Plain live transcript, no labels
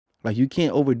Like you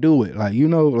can't overdo it. Like, you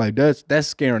know, like that's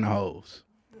scaring the hoes.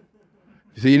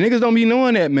 See, niggas don't be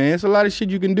knowing that, man. It's a lot of shit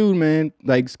you can do, man.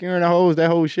 Like scaring the hoes, that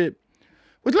whole shit.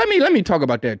 Which let me talk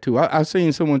about that too. I've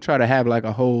seen someone try to have like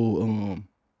a whole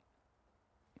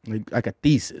like a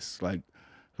thesis. Like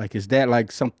is that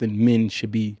like something men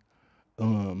should be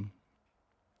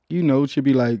you know, should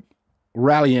be like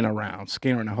rallying around,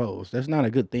 scaring the hoes. That's not a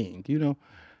good thing, you know.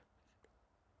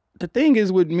 The thing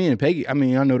is with me and Peggy, I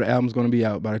mean, I know the album's gonna be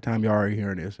out by the time y'all are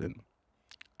hearing this, and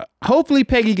hopefully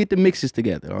Peggy get the mixes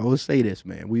together. I will say this,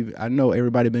 man. I know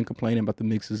everybody been complaining about the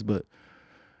mixes, but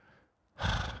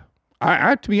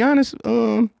I to be honest,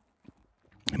 me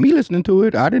listening to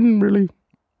it, I didn't really.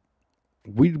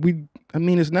 I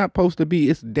mean, it's not supposed to be.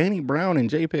 It's Danny Brown and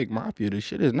JPEG Mafia. The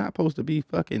shit is not supposed to be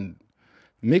fucking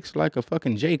mixed like a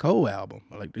fucking J. Cole album.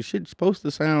 Like the shit's supposed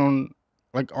to sound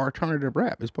like alternative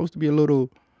rap. It's supposed to be a little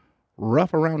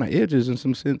rough around the edges in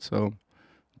some sense. So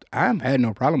I had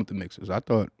no problem with the mixes. I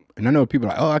thought, and I know people are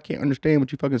like, oh, I can't understand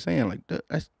what you fucking saying. Like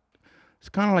it's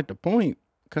kind of like the point.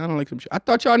 Kind of like some shit. I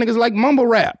thought y'all niggas like mumble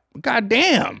rap. God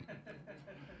damn.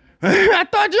 I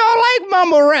thought y'all like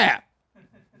mumble rap.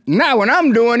 Now when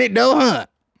I'm doing it though, huh?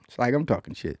 It's like I'm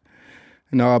talking shit.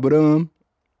 No, but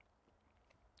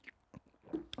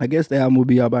I guess the album will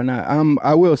be out by now.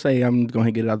 I will say I'm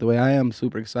gonna get it out the way. I am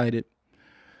super excited.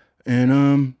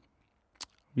 And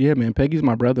yeah, man, Peggy's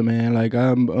my brother, man. Like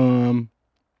I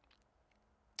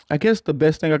guess the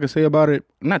best thing I can say about it,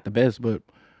 not the best, but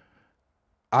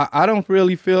I don't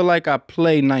really feel like I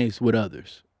play nice with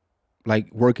others.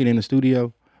 Like working in the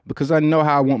studio. Because I know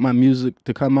how I want my music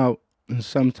to come out in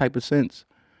some type of sense.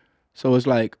 So it's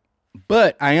like,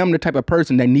 but I am the type of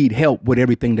person that need help with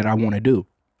everything that I want to do.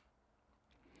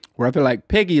 Where I feel like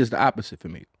Peggy is the opposite for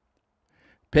me.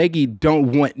 Peggy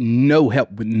don't want no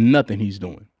help with nothing he's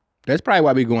doing. That's probably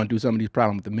why we're going through some of these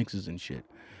problems with the mixes and shit.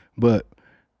 But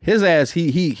his ass,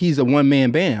 he's a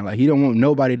one-man band. Like he don't want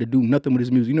nobody to do nothing with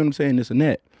his music. You know what I'm saying? This and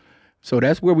that. So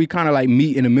that's where we kind of like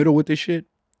meet in the middle with this shit.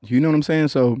 You know what I'm saying?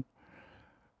 So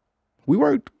we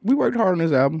worked hard on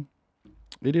this album.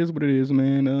 It is what it is,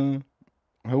 man.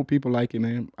 I hope people like it,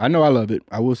 man. I know I love it.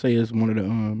 I will say it's one of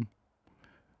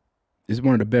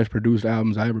the best produced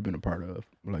albums I ever been a part of.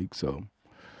 Like, so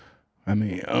I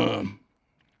mean, as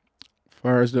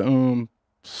far as the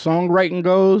songwriting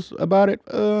goes about it,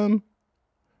 I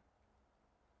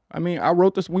mean,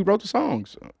 we wrote the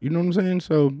songs. You know what I'm saying?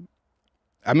 So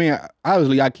I mean,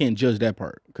 obviously I can't judge that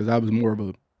part because I was more of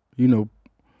a, you know,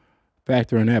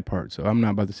 factor in that part. So I'm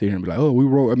not about to sit here and be like, oh, we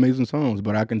wrote amazing songs.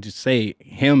 But I can just say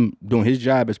him doing his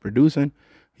job as producing,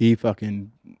 he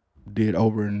fucking did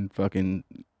over and fucking,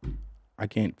 I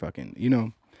can't fucking, you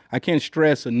know, I can't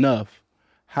stress enough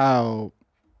how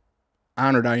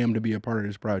honored I am to be a part of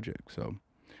this project. So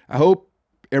I hope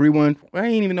everyone, I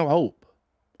ain't even no hope.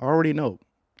 I already know.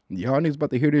 Y'all niggas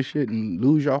about to hear this shit and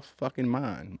lose y'all fucking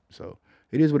mind. So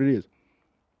it is what it is.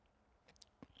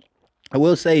 I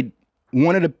will say,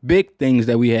 one of the big things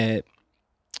that we had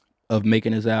of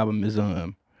making this album is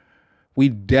we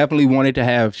definitely wanted to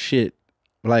have shit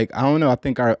like, I don't know, I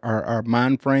think our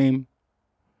mind frame,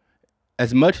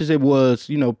 as much as it was,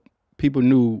 you know, people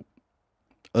knew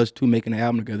us two making an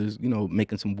album together, you know,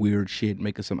 making some weird shit,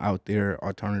 making some out there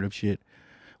alternative shit.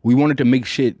 We wanted to make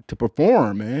shit to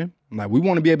perform, man. Like we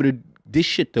want to be able to this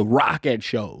shit to rock at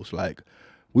shows. Like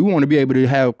we want to be able to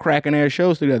have cracking ass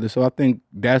shows together. So I think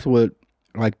that's what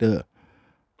like the,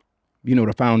 you know,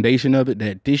 the foundation of it,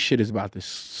 that this shit is about to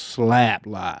slap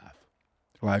live.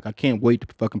 Like, I can't wait to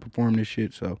fucking perform this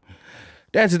shit. So,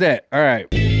 that's that. All right.